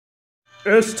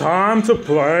It's time to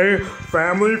play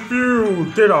Family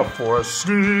Feud. Get up for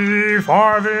Steve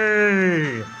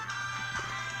Harvey.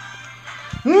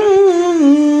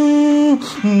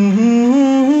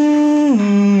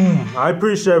 I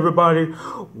appreciate everybody.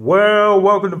 Well,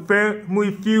 welcome to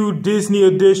Family Feud Disney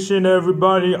Edition,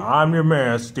 everybody. I'm your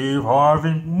man, Steve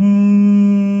Harvey.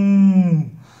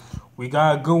 We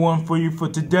got a good one for you for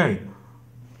today.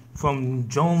 From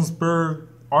Jonesburg,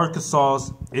 Arkansas,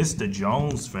 it's the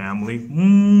Jones family.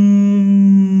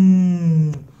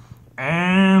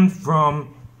 And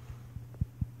from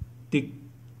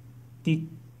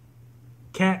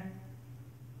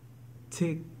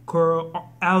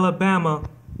Alabama,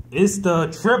 it's the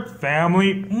Tripp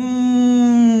family.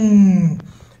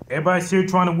 Everybody's here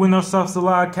trying to win ourselves a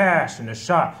lot of cash and a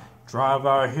shot. Drive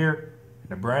out here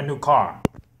in a brand new car.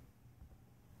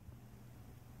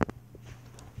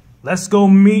 Let's go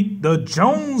meet the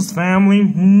Jones family.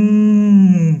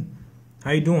 How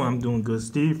you doing? I'm doing good,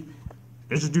 Steve.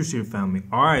 Introduce your family.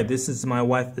 All right, this is my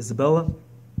wife, Isabella,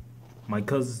 my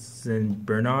cousin,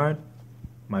 Bernard,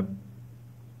 my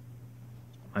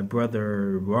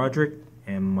brother, Roderick,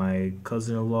 and my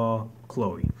cousin-in-law,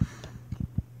 Chloe.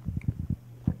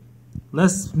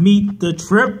 Let's meet the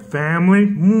Tripp family.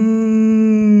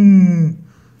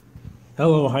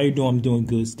 Hello, how you doing? I'm doing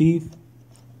good, Steve.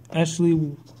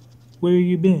 Ashley, where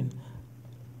you been?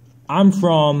 I'm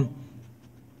from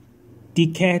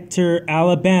Decatur,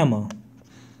 Alabama.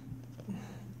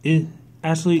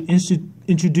 Ashley,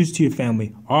 introduce to your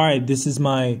family. All right, this is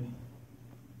my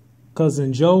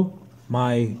cousin Joe,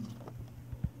 my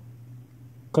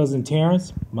cousin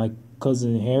Terrence, my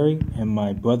cousin Harry, and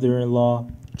my brother-in-law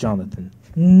Jonathan.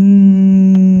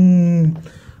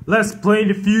 Let's play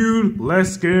the feud.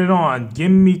 Let's get it on.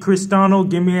 Give me Cristiano.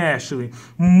 Give me Ashley.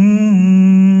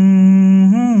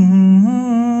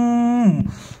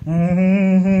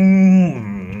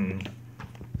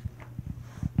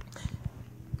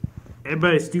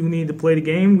 Everybody still need to play the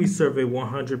game. We survey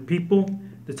 100 people.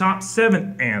 The top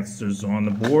 7 answers on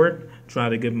the board. Try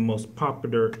to give the most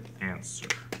popular answer.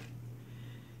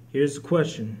 Here's the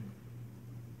question.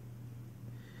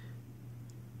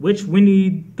 Which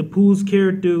Winnie the Pooh's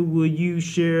character will you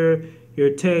share your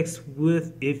text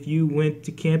with if you went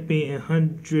to camping in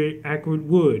 100 Acrid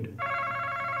Wood?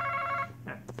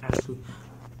 Actually,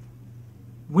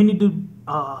 Winnie the,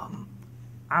 I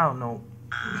don't know.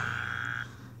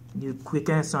 Need a quick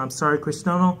answer. I'm sorry,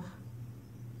 Cristiano.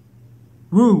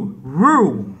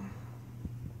 Roo.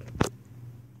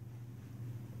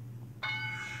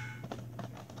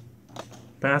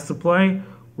 Pass the play.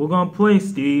 We're gonna play,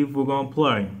 Steve. We're gonna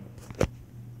play.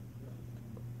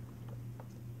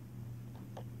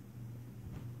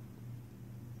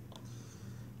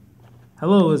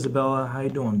 Hello, Isabella. How you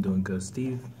doing? I'm doing good,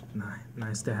 Steve.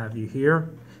 Nice to have you here.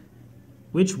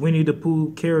 Which Winnie the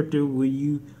Pooh character will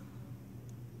you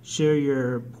share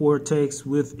your poor takes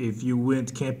with if you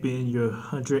went camping in your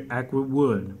 100 Acrid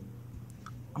Wood?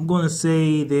 I'm gonna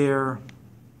say they're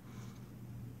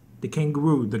the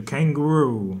kangaroo. The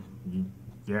kangaroo.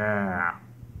 Yeah.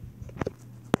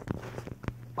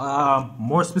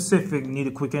 More specific, need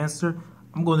a quick answer.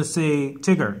 I'm going to say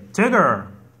Tigger. Tigger!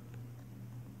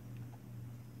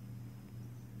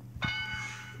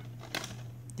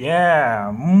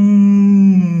 Yeah.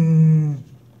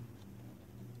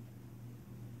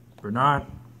 Bernard.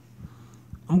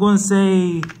 I'm going to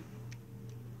say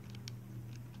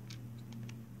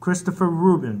Christopher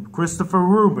Rubin. Christopher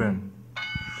Rubin.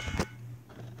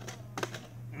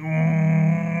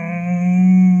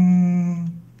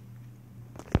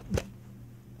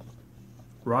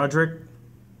 Roderick,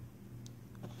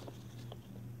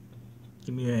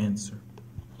 give me your answer.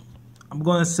 I'm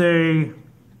gonna say,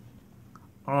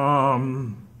 I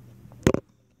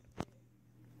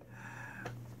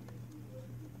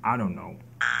don't know.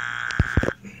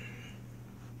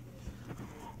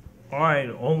 All right,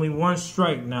 only one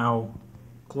strike now,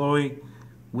 Chloe.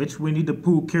 Which Winnie the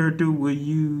Pooh character will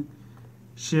you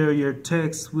share your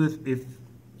text with if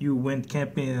you went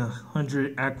camping in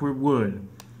 100 Acrid Wood?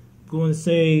 Going to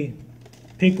say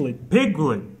Piglet.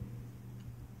 Piglet.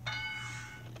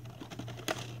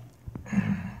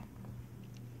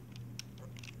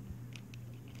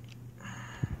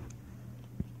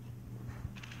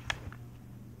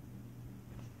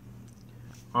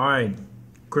 All right,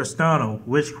 Cristiano.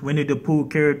 Which Winnie the Pooh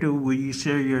character will you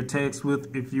share your text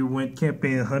with if you went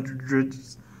camping in 100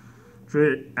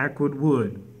 Acrid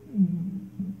Wood?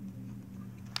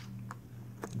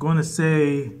 Going to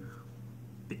say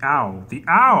the owl. The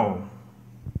owl.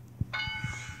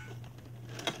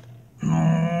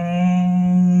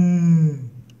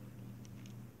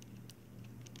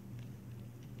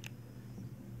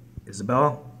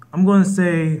 Isabella. I'm going to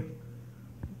say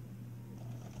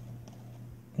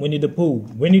Winnie the Pooh.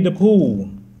 Winnie the Pooh.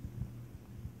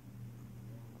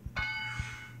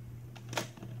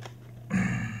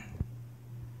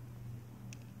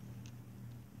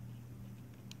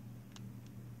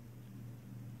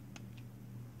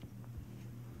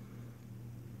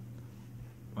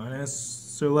 My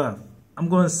answer left. I'm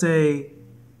going to say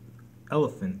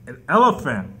elephant. An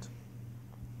elephant.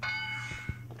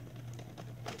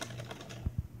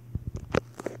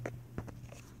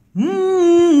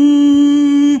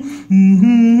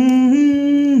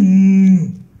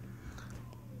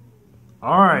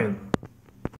 All right.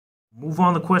 Move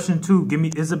on to question 2. Give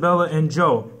me Isabella and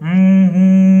Joe. Here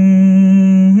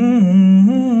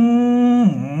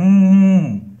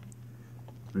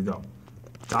we go.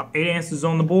 Top 8 answers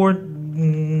on the board.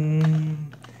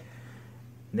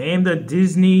 Name the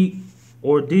Disney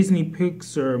or Disney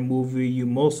Pixar movie you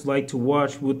most like to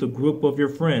watch with a group of your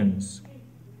friends.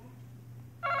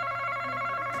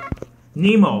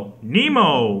 Nemo.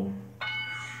 Nemo.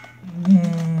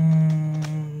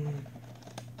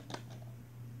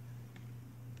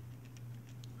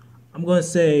 I'm going to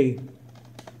say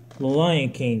The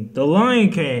Lion King. The Lion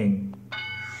King.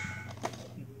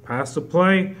 Pass the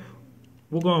play.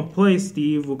 We're going to play,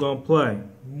 Steve. We're going to play.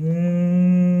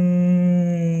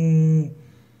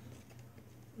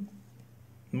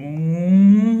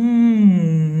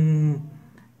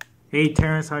 Hey,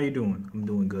 Terrence, how you doing? I'm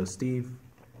doing good, Steve.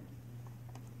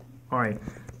 All right.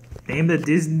 Name the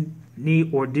Disney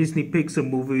or Disney Pixar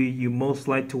movie you most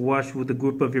like to watch with a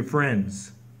group of your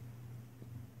friends.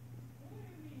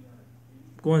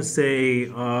 I'm going to say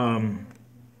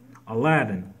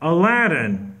Aladdin.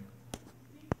 Aladdin.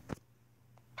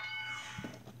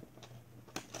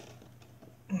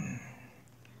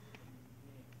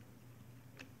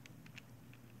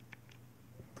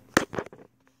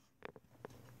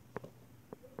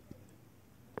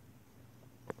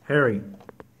 Harry.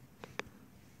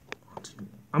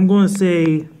 I'm going to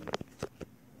say,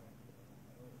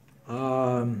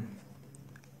 I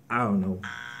don't know.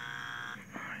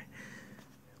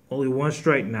 Only one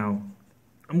strike now.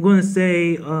 I'm going to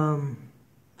say,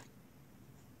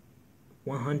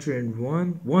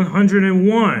 101?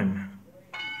 101.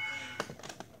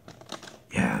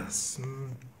 Yes.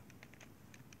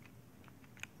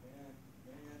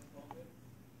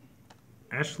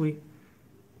 Ashley?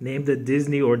 Name the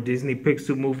Disney or Disney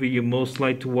Pixar movie you most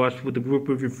like to watch with a group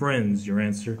of your friends. Your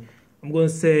answer. I'm going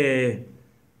to say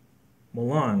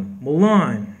Mulan.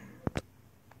 Mulan.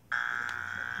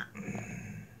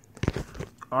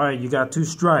 All right, you got 2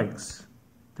 strikes.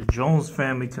 The Jones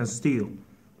family can steal.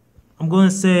 I'm going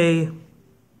to say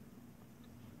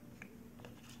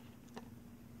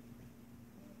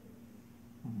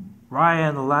Raya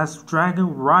and the Last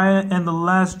Dragon. Raya and the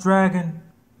Last Dragon.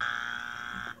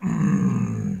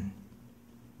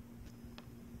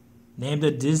 Name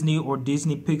the Disney or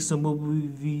Disney Pixar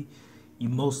movie you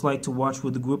most like to watch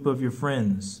with a group of your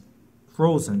friends.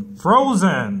 Frozen.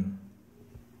 Frozen!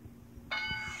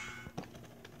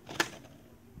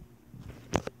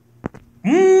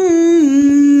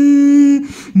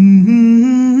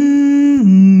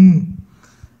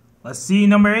 Let's see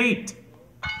number 8.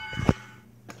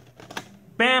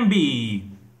 Bambi.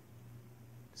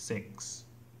 6.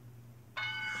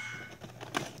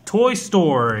 Toy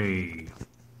Story.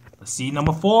 Let's see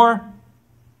number 4.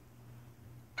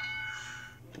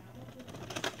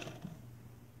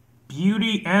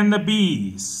 Beauty and the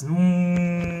Beast.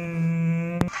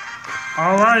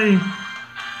 Alrighty.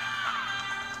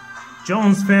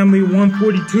 Jones family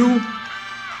 142.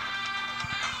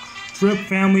 Tripp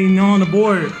family on the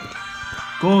board.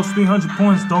 Goals 300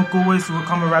 points. Don't go away, so we're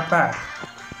coming right back.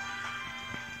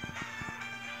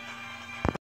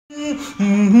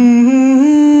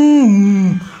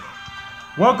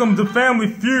 Welcome to Family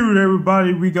Feud,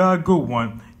 everybody. We got a good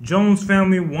one. Jones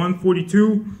family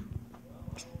 142.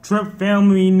 Tripp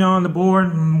family on the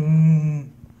board.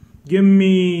 Give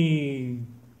me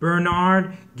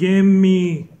Bernard. Give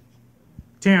me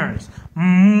Terrence.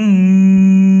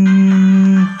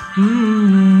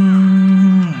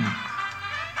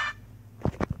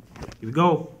 Here we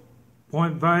go.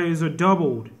 Point values are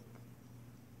doubled.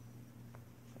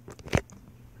 Here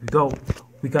we go.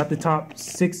 We got the top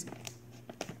 6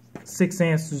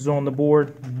 answers on the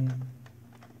board.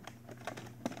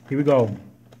 Here we go.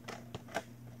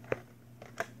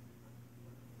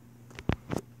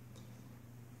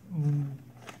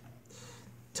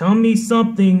 Tell me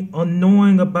something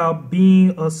annoying about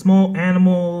being a small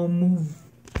animal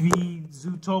movie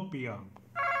Zootopia.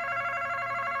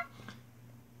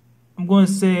 I'm going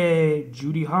to say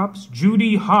Judy Hopps.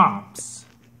 Judy Hopps.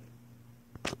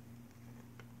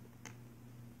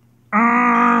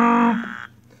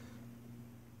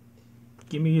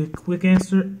 Give me a quick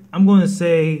answer. I'm going to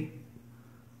say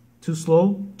too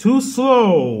slow. Too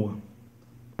slow.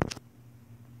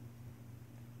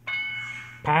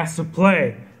 Pass or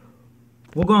play.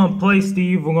 We're going to play,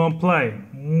 Steve. We're going to play.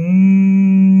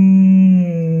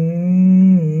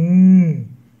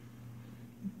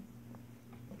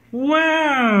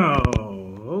 Wow.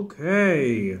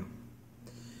 Okay.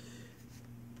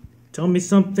 Tell me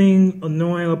something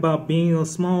annoying about being a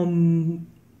small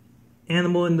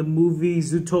animal in the movie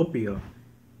Zootopia.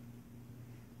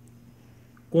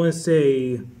 Going to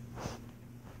say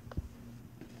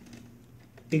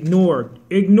ignored.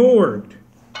 Ignored.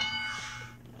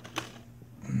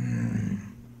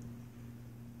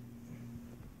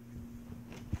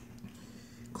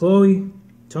 Chloe,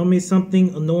 tell me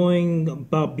something annoying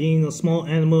about being a small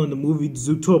animal in the movie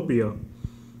Zootopia.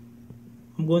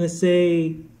 I'm going to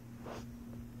say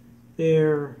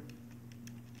they're,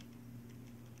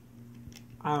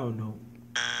 I don't know.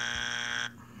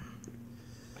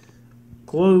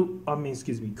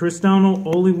 Cristiano,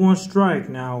 only one strike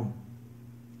now.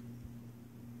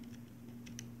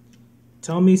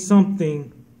 Tell me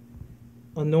something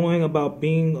annoying about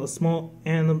being a small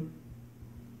animal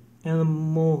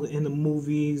in the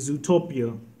movie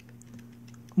Zootopia.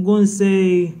 I'm going to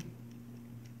say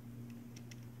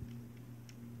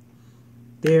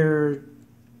they're,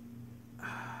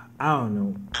 I don't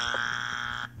know.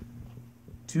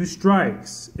 2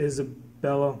 strikes,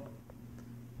 Isabella.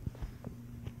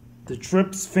 The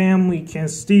Tripp's family can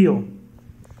steal.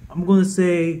 I'm going to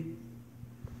say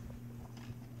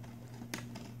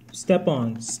step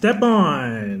on. Step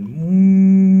on.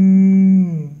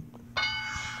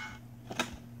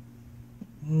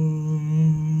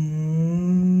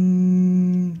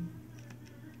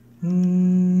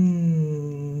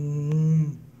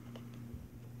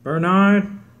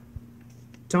 Bernard,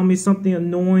 tell me something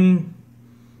annoying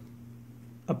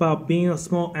about being a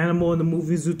small animal in the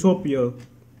movie Zootopia.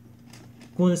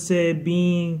 I'm going to say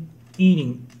being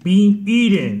eaten.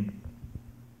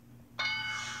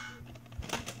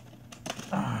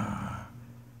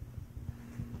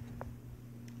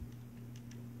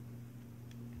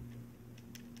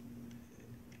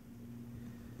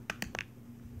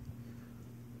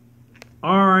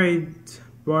 Alright,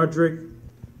 Roderick.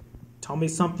 Tell me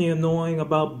something annoying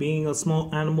about being a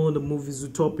small animal in the movie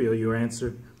Zootopia. Your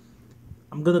answer.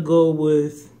 I'm gonna go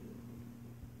with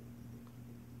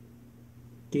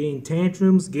getting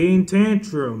tantrums.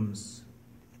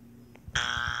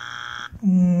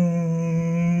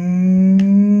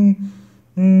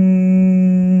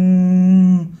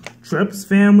 Tripp's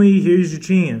family, here's your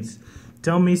chance.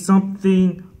 Tell me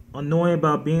something annoying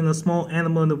about being a small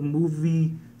animal in the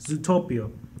movie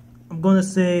Zootopia. I'm gonna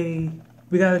say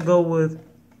we gotta go with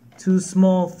 2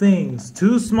 small things.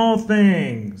 2 small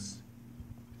things.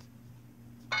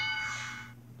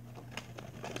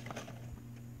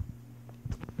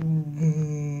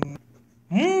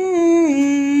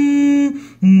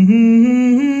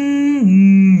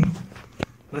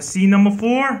 Let's see number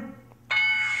 4.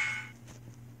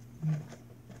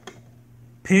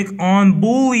 Pick on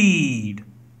bullied.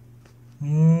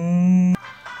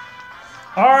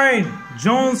 Alright,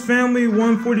 Jones family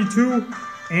 142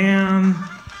 and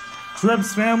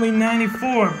Tripp's family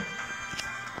 94.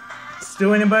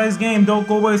 Still anybody's game, don't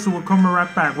go away, so we're coming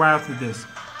right back right after this.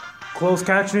 Closed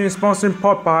captioning is sponsored in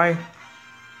part by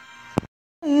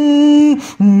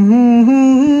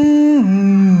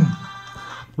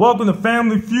Welcome to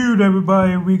Family Feud,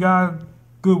 everybody. We got a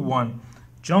good one.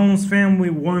 Jones family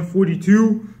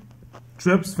 142,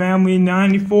 Tripp's family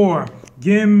 94.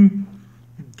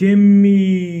 Give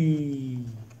me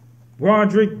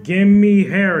Roderick, give me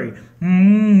Harry.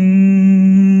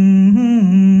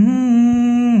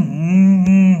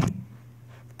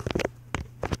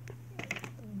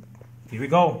 Here we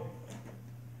go.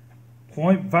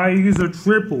 Point values are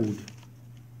tripled.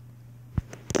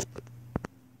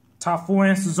 Top 4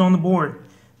 answers on the board.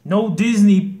 No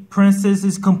Disney princess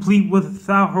is complete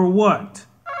without her what?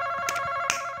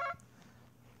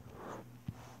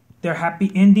 Their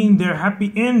happy ending, their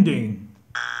happy ending.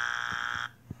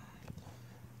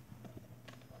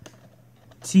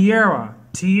 Tiara.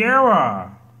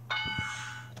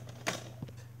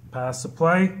 Pass the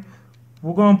play.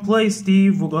 We're gonna play,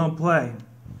 Steve. We're gonna play.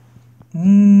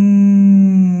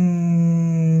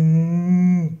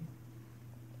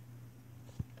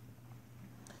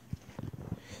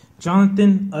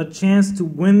 Jonathan, a chance to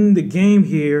win the game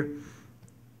here.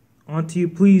 On to you,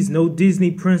 please. No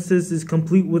Disney princess is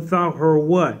complete without her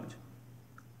what?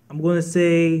 I'm going to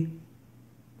say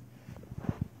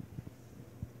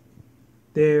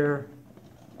their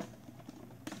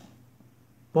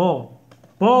Ball.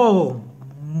 Ball.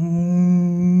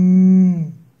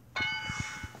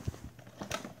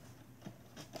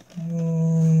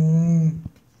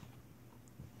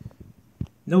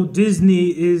 No Disney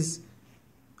is,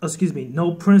 excuse me,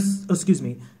 no prince, excuse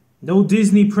me, no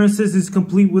Disney princess is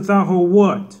complete without her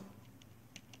what?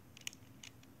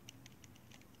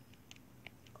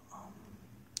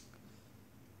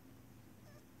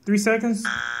 3 seconds?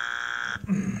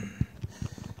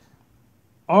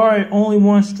 Alright, only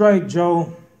one strike,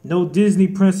 Joe. No Disney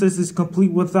princess is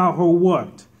complete without her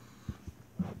what?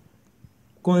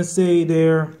 Gonna say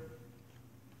there.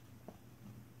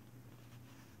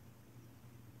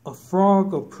 A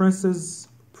frog, a princess,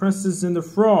 princess and the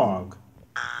frog.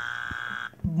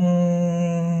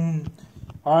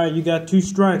 Alright, you got 2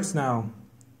 strikes now.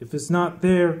 If it's not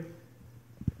there,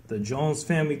 the Jones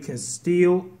family can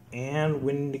steal and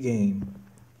win the game.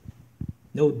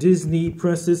 No Disney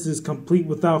princess is complete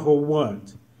without her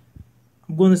what?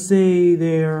 I'm gonna say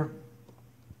their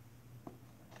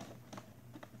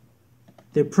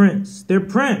prince. Their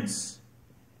prince.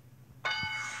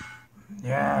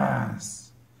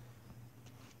 Yes.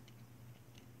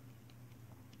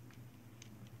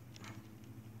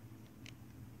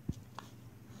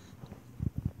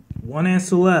 One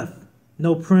answer left.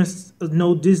 No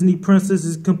Disney princess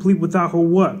is complete without her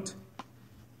what?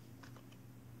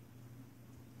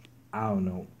 I don't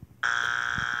know.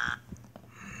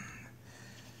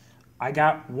 I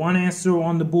got one answer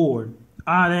on the board.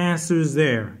 Odd answer is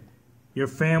there. Your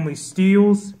family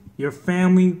steals, your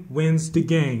family wins the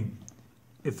game.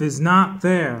 If it's not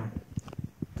there,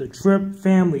 the Tripp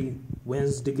family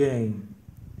wins the game.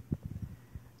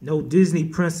 No Disney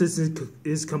princess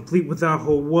is complete without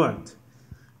her what?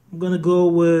 I'm gonna go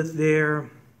with their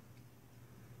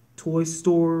Toy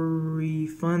Story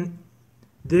fun.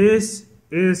 This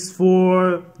is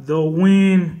for the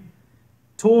win.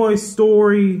 Toy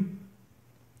Story.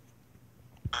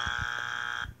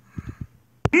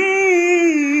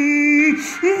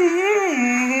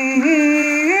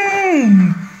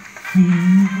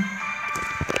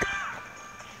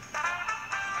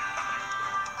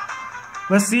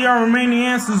 Let's see our remaining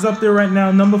answers up there right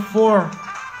now. Number 4.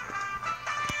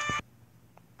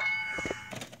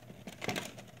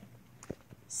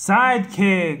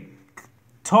 Sidekick.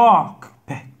 Talk.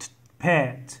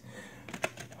 Pet.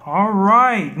 All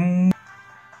right.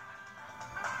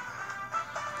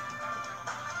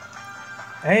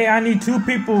 Hey, I need 2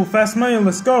 people. Fast money.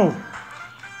 Let's go.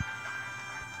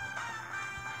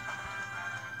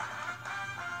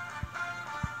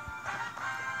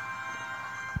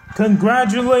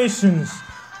 Congratulations,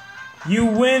 you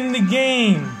win the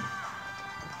game.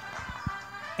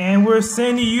 And we're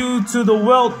sending you to the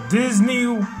Walt Disney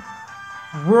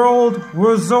World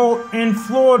Resort in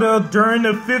Florida during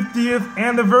the 50th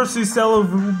anniversary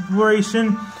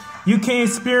celebration. You can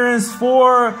experience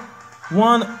 4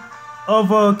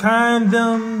 one-of-a-kind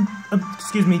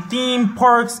theme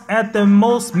parks at the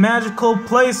most magical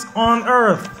place on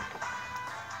Earth.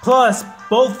 Plus,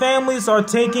 both families are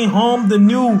taking home the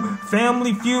new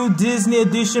Family Feud Disney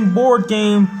Edition board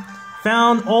game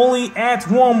found only at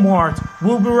Walmart.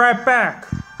 We'll be right back.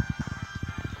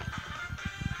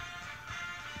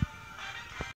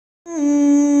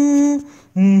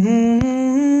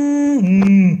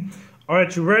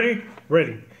 Alright, you ready?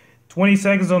 Ready. 20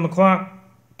 seconds on the clock.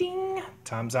 Ding.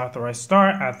 Time's after I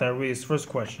start, after I read this first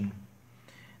question.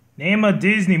 Name a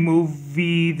Disney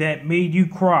movie that made you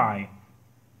cry.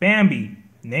 Bambi.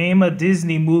 Name a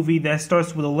Disney movie that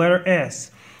starts with the letter S.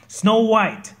 Snow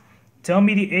White. Tell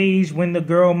me the age when the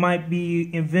girl might be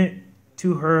invited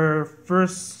to her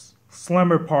first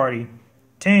slumber party.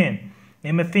 10.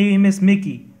 Name a famous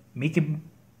Mickey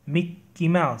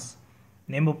Mouse.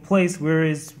 Name a place where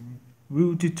it's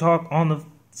rude to talk on the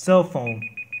cell phone.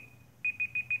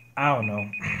 I don't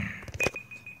know.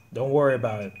 Don't worry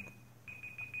about it.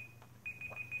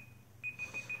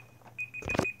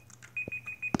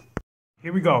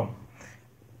 Here we go.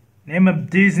 Name a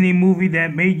Disney movie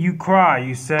that made you cry.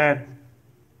 You said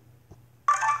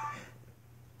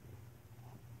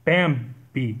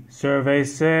Bambi. Survey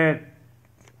said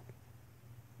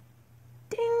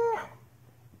ding.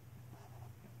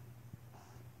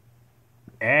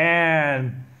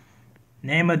 And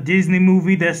name a Disney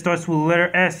movie that starts with the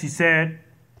letter S. You said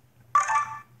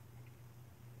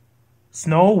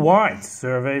Snow White.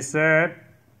 Survey said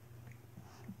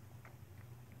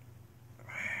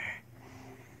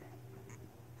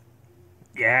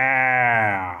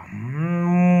yeah.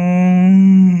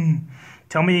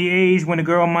 Tell me the age when a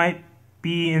girl might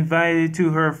be invited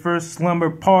to her first slumber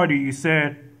party. You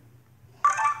said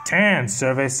 10.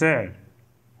 Survey said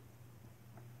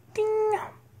ding.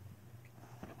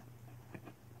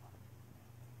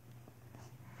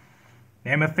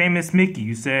 Name a famous Mickey,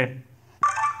 you said.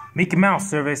 Mickey Mouse,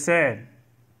 survey said.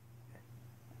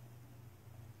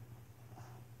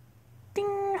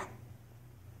 Ding.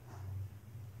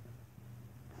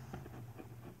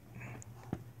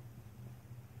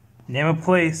 Name a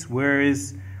place where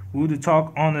is who to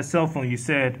talk on the cell phone, you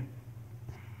said.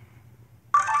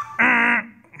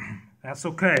 That's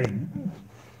okay.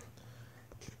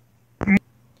 Here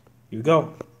we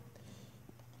go.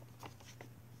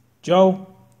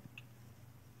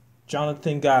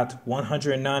 Jonathan got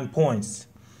 109 points.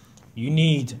 You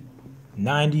need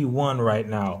 91 right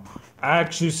now. I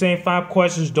asked you the same 5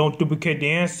 questions. Don't duplicate the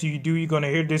answer. You do, you're going to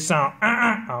hear this sound.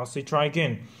 I'll say try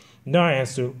again. No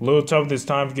answer. A little tough this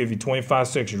time. I'll give you 25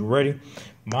 seconds. You ready?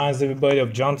 Minds everybody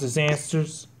of Jonathan's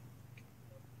answers.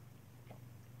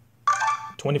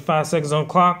 25 seconds on the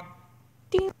clock.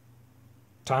 Ding.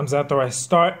 Time's after I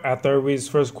start, after I read his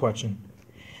first question.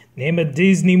 Name a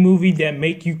Disney movie that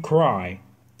make you cry.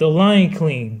 The Lion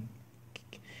King.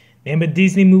 Name a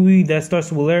Disney movie that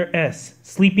starts with letter S.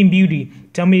 Sleeping Beauty.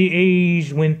 Tell me the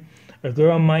age when a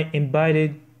girl might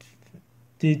invited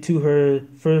to her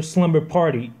first slumber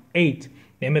party. 8.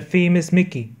 Name a famous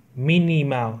Mickey. Minnie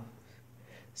Mouse.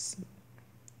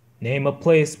 Name a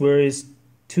place where it's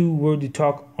too rude to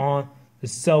talk on the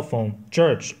cell phone.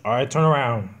 Church. Alright, turn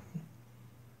around.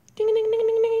 Ding, ding, ding,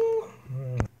 ding, ding.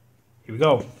 Here we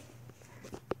go.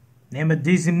 Name a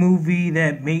Disney movie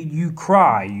that made you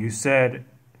cry. You said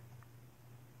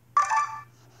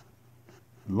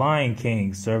Lion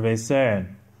King, survey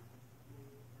said.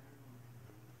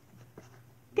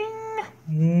 Ding.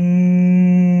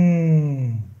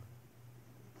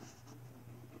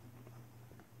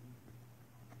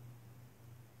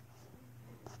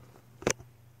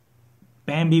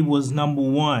 Bambi was number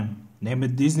 1. Name a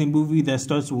Disney movie that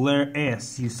starts with letter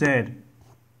S. You said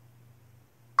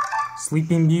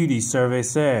Sleeping Beauty, survey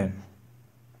said.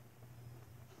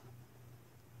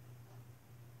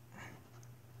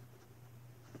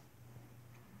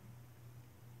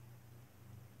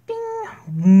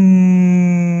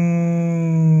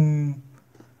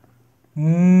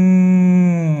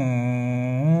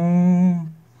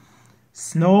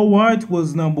 Snow White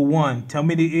was number 1. Tell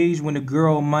me the age when a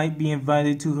girl might be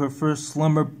invited to her first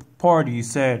slumber party, you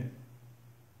said.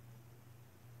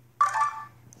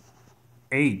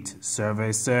 8,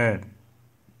 survey said.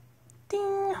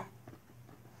 Ding.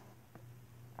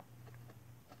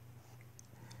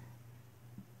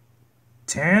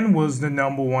 Ten was the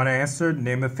number 1 answer.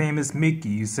 Name a famous Mickey,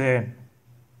 you said.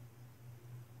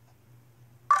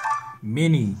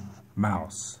 Minnie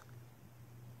Mouse.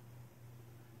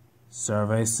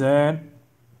 Survey said.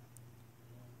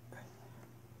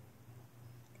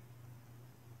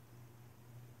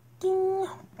 Ding.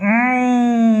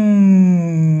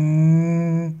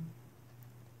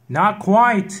 Not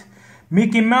quite.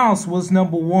 Mickey Mouse was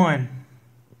number 1.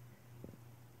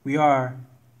 We are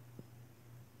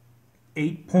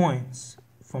 8 points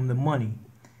from the money.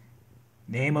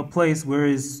 Name a place where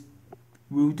it's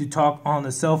rude to talk on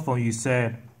the cell phone, you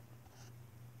said.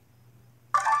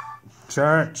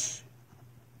 Church.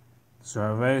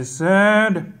 Survey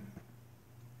said.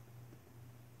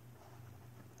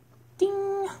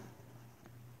 Ding.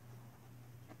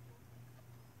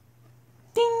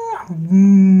 Ding.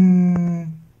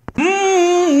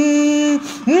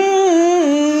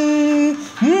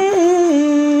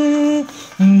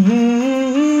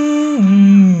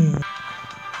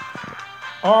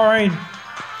 Alright,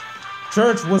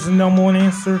 church was the number 1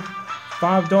 answer.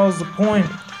 $5 a point.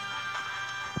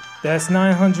 That's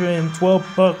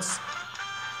 $912.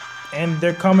 And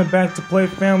they're coming back to play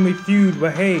Family Feud.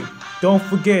 But hey, don't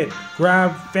forget,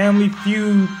 grab Family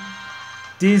Feud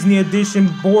Disney Edition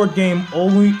board game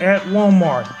only at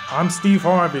Walmart. I'm Steve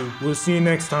Harvey. We'll see you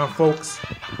next time, folks.